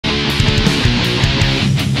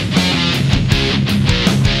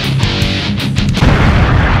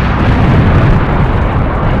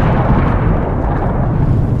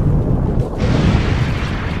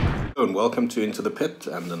welcome to Into the Pit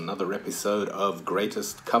and another episode of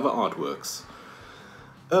Greatest Cover Artworks.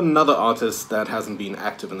 Another artist that hasn't been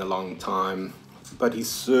active in a long time, but he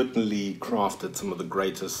certainly crafted some of the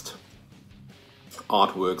greatest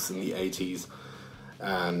artworks in the 80s,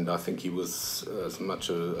 and I think he was as much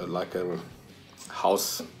like a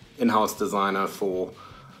in-house designer for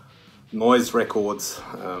noise records.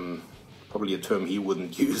 Probably a term he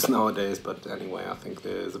wouldn't use nowadays, but anyway, I think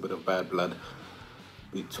there's a bit of bad blood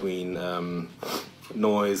between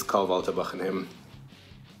Noise, Carl Walterbach and him.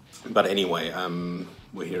 But anyway,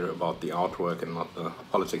 we're here about the artwork and not the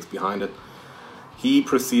politics behind it. He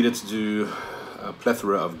proceeded to do a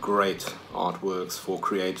plethora of great artworks for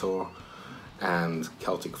Kreator and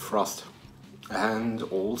Celtic Frost, and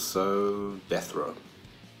also Death Row.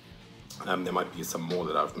 There might be some more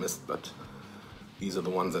that I've missed, but these are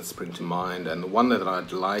the ones that spring to mind. And the one that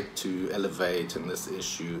I'd like to elevate in this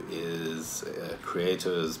issue is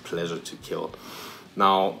Kreator's Pleasure to Kill.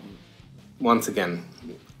 Now, once again,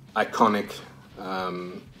 iconic.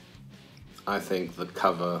 I think the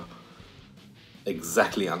cover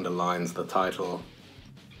exactly underlines the title.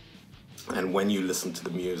 And when you listen to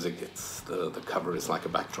the music, it's the cover is like a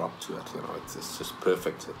backdrop to it. You know, it's just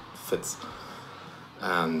perfect. It fits.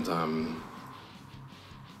 And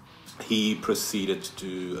he proceeded to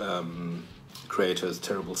do Kreator's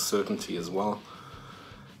Terrible Certainty as well,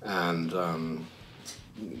 and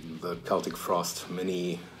the Celtic Frost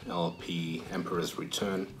mini LP Emperor's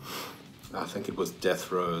Return. I think it was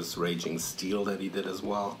Death Row's Raging Steel that he did as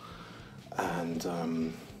well, and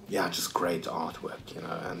yeah, just great artwork, you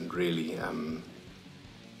know. And really,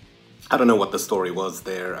 I don't know what the story was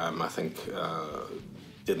there. I think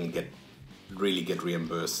didn't really get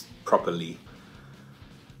reimbursed properly.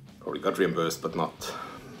 Probably got reimbursed, but not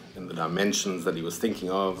in the dimensions that he was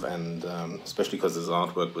thinking of, and especially because his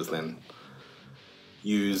artwork was then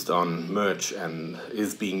used on merch and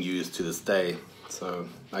is being used to this day. So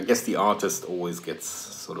I guess the artist always gets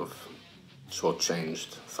sort of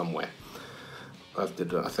shortchanged somewhere. But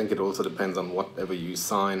I think it also depends on whatever you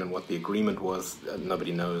sign and what the agreement was.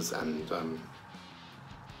 Nobody knows, and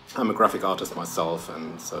I'm a graphic artist myself,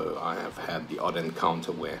 and so I have had the odd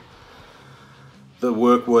encounter where the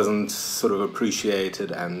work wasn't sort of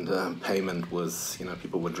appreciated, and payment was, you know,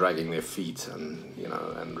 people were dragging their feet and, you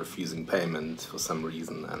know, and refusing payment for some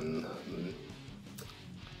reason, and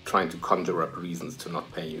trying to conjure up reasons to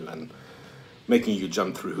not pay you and making you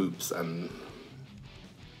jump through hoops, and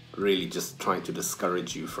really just trying to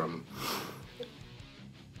discourage you from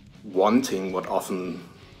wanting what often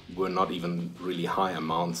were not even really high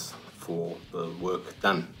amounts for the work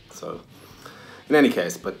done. So in any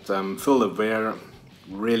case, but Phil Lawvere,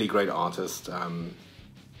 really great artist.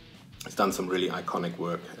 He's done some really iconic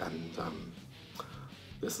work, and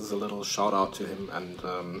this is a little shout out to him.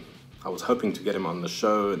 And I was hoping to get him on the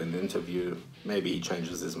show in an interview. Maybe he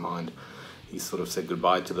changes his mind. He sort of said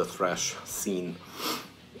goodbye to the thrash scene,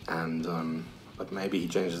 and but maybe he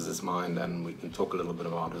changes his mind and we can talk a little bit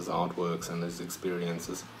about his artworks and his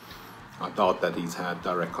experiences. I doubt that he's had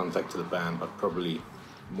direct contact to the band, but probably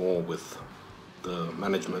more with the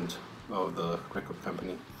management of the record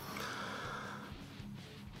company.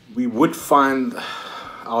 We would find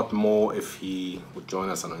out more if he would join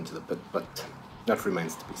us on Into the Pit, but that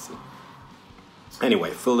remains to be seen. Anyway,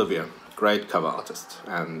 Phil Lawvere, great cover artist,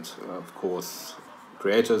 and of course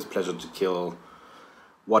Kreator's Pleasure to Kill.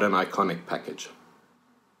 What an iconic package.